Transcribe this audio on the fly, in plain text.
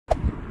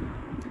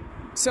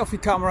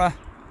selfie camera,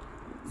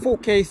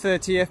 4K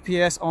 30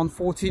 FPS on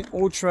 14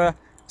 Ultra.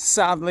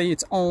 Sadly,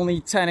 it's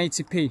only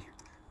 1080p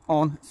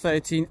on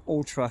 13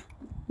 Ultra.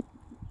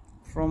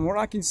 From what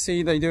I can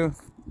see, they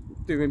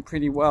doing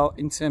pretty well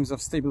in terms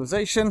of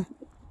stabilization.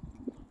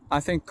 I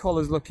think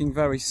color's looking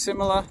very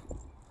similar.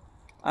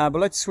 But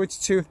let's switch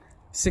to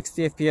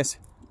 60 FPS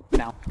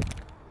now.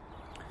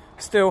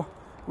 Still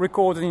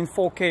recording in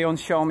 4K on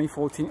Xiaomi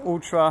 14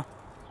 Ultra.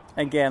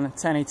 Again,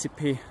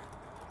 1080p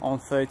on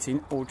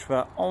 13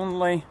 Ultra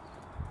only.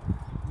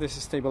 This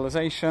is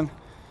stabilization.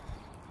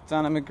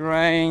 Dynamic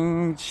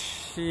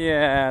range,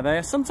 yeah,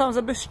 they're sometimes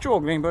a bit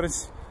struggling, but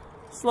it's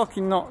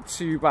looking not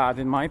too bad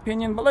in my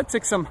opinion. But let's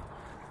take some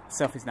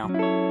selfies now.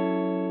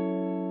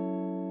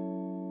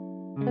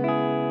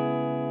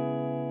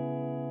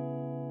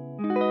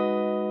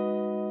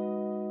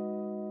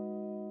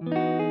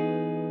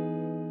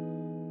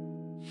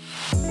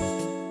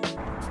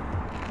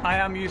 I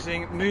am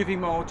using movie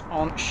mode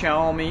on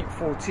Xiaomi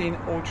 14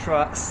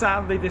 Ultra.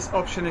 Sadly, this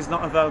option is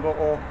not available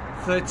on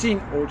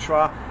 13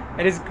 Ultra.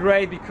 It is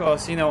great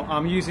because, you know,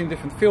 I'm using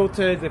different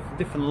filters,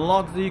 different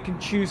logs that you can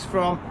choose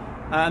from.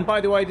 And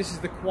by the way, this is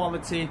the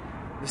quality,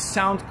 the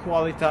sound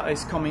quality that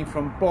is coming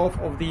from both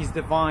of these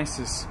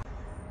devices.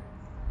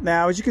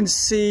 Now, as you can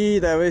see,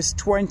 there is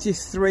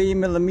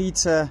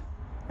 23mm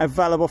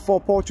available for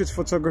portrait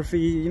photography.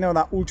 You know,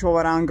 that ultra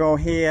wide angle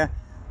here.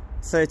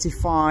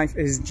 35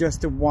 is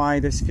just the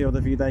widest field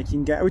of view that you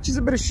can get, which is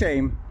a bit of a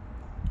shame.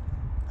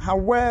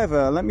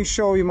 However, let me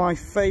show you my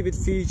favorite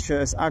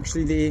features.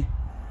 Actually,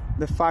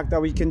 the fact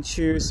that we can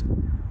choose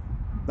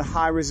the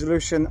high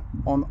resolution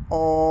on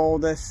all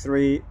the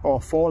 3 or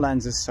 4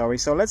 lenses, sorry.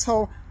 So let's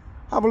have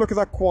a look at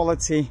that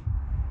quality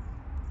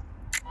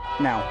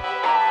now.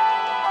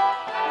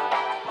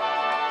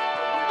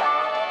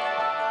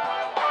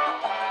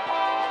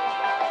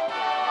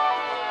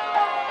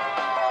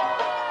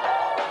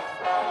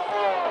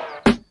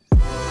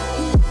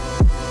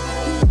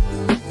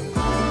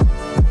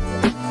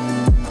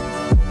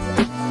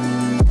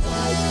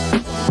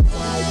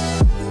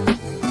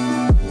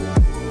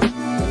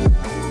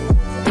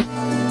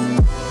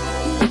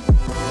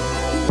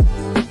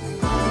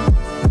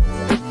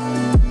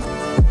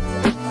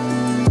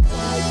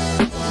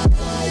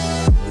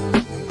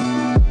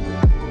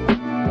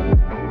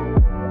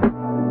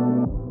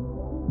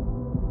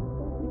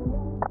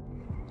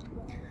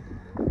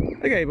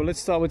 Okay, but let's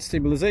start with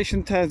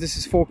stabilization test. This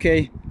is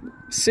 4K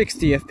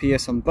 60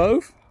 FPS on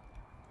both.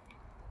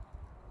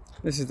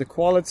 This is the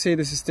quality,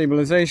 this is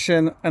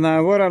stabilization. And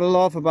what I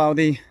love about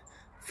the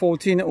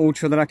 14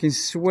 Ultra, that I can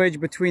switch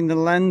between the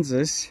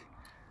lenses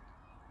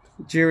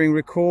during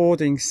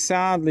recording.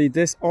 Sadly,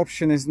 this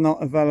option is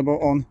not available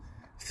on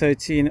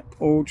 13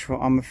 Ultra,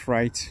 I'm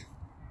afraid.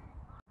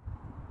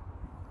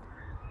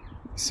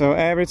 So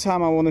every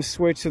time I want to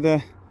switch to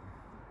the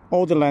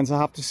older lens, I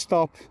have to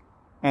stop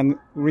and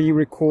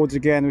re-record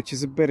again, which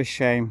is a bit of a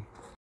shame.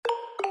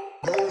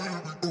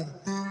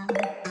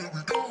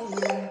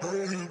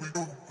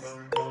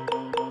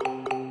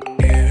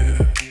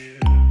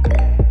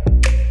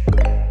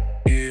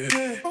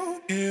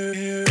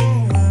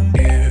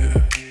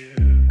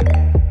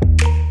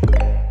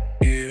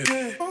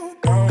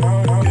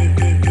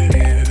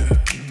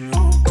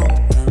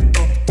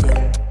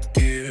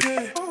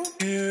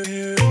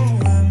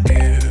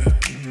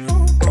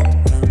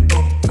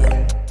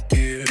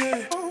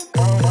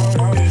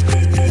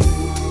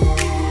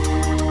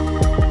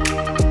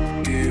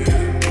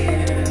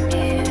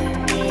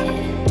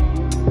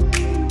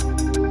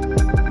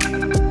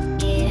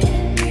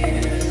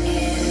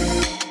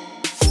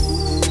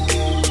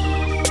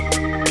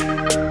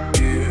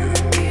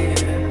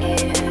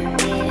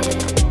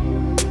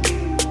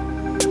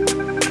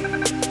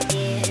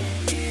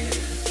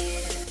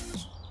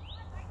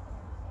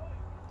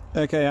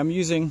 Okay, I'm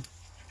using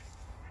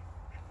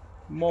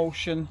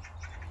motion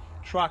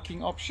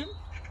tracking option.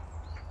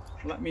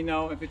 Let me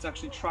know if it's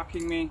actually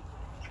tracking me.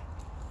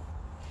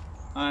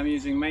 I'm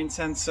using main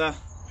sensor.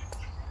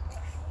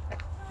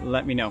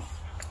 Let me know.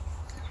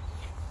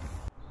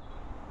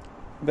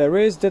 There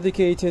is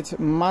dedicated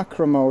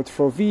macro mode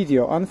for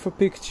video and for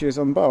pictures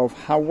on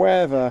both.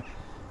 However,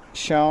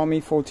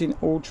 Xiaomi 14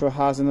 Ultra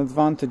has an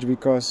advantage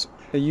because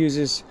it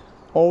uses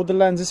all the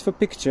lenses for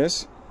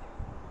pictures,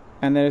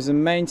 and there is a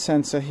main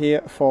sensor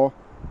here for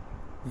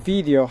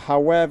video.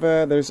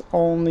 However, there's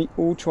only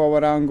ultra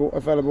wide angle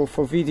available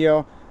for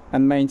video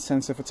and main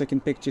sensor for taking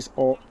pictures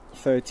or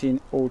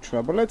 13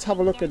 Ultra. But let's have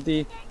a look at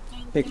the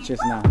pictures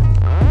now.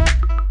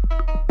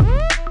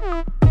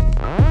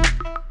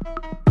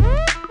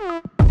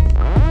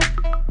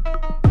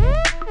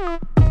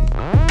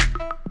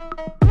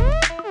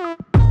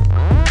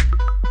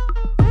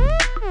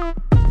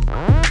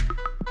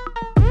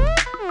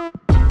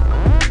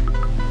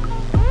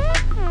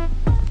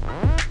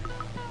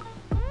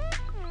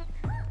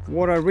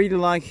 What I really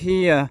like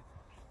here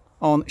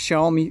on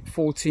Xiaomi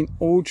 14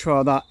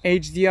 Ultra, that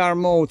HDR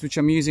mode which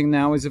I'm using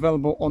now is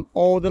available on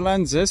all the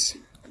lenses.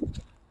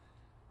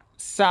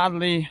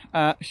 Sadly,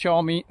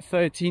 Xiaomi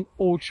 13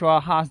 Ultra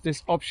has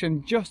this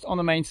option just on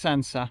the main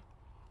sensor.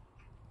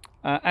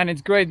 And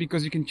it's great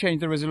because you can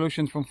change the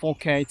resolution from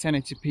 4K,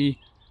 1080p,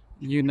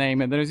 you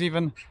name it. There's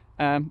even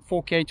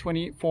 4K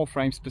 24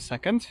 frames per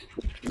second.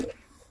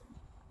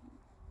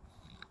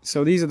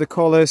 So these are the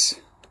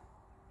colors.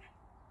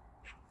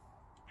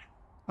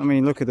 I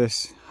mean, look at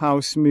this, how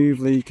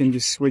smoothly you can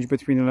just switch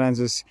between the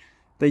lenses.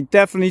 They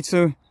definitely need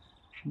to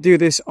do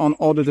this on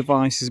other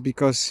devices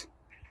because,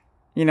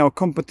 you know,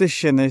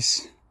 competition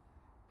is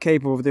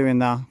capable of doing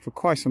that for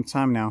quite some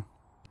time now.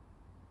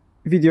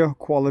 Video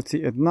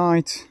quality at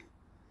night.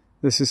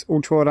 This is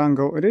ultra wide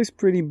angle. It is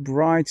pretty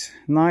bright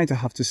night, I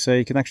have to say.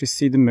 You can actually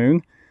see the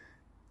moon.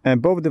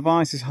 Both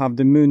devices have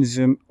the moon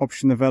zoom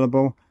option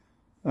available,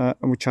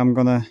 which I'm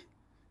gonna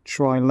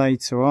try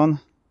later on.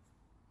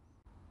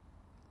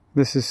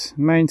 This is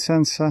main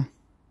sensor.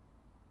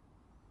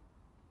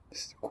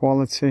 This is the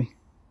quality.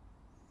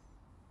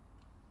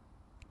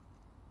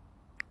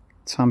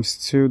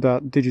 ×2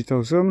 that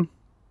digital zoom.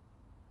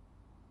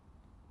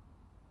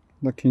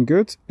 Looking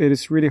good. It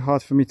is really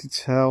hard for me to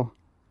tell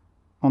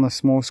on a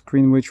small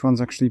screen which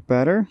one's actually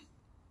better.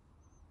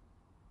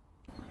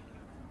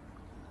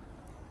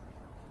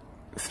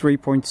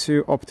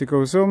 3.2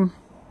 optical zoom.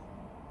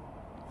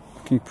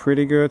 Looking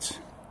pretty good.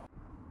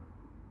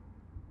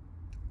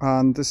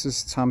 And this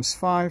is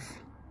 ×5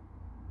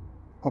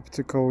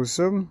 optical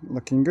zoom.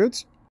 Looking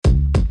good.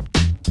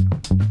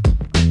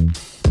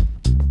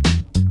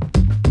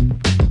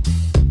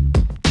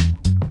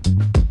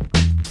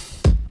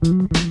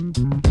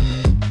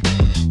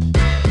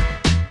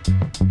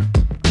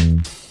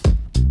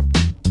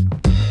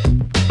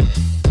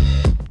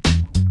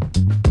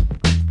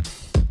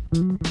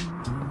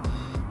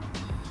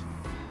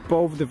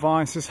 Both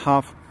devices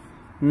have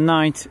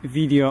night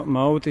video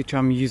mode, which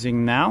I'm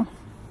using now.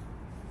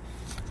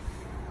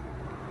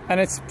 And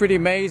it's pretty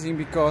amazing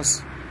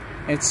because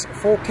it's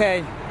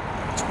 4K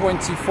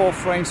 24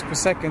 frames per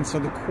second, so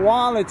the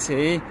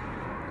quality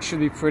should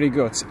be pretty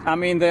good. I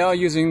mean, they are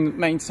using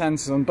main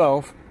sensors on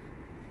both,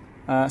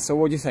 so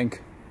what do you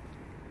think?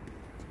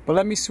 But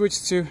let me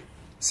switch to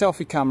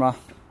selfie camera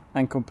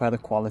and compare the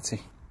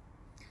quality.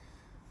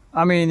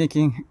 I mean, you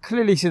can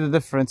clearly see the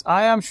difference.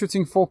 I am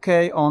shooting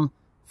 4K on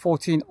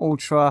 14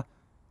 Ultra,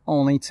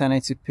 only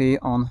 1080p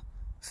on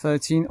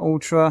 13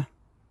 Ultra.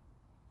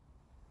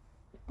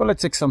 But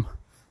let's take some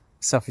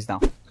selfies now.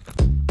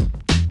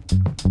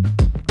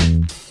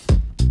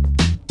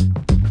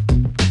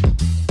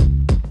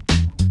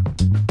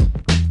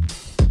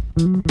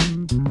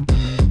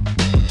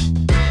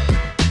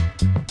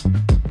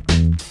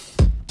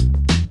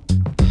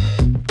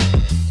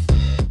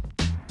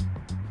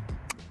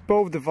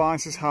 Both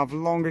devices have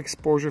long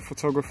exposure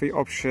photography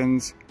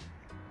options,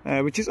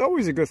 which is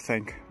always a good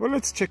thing. Well,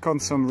 let's check on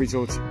some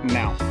results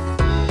now.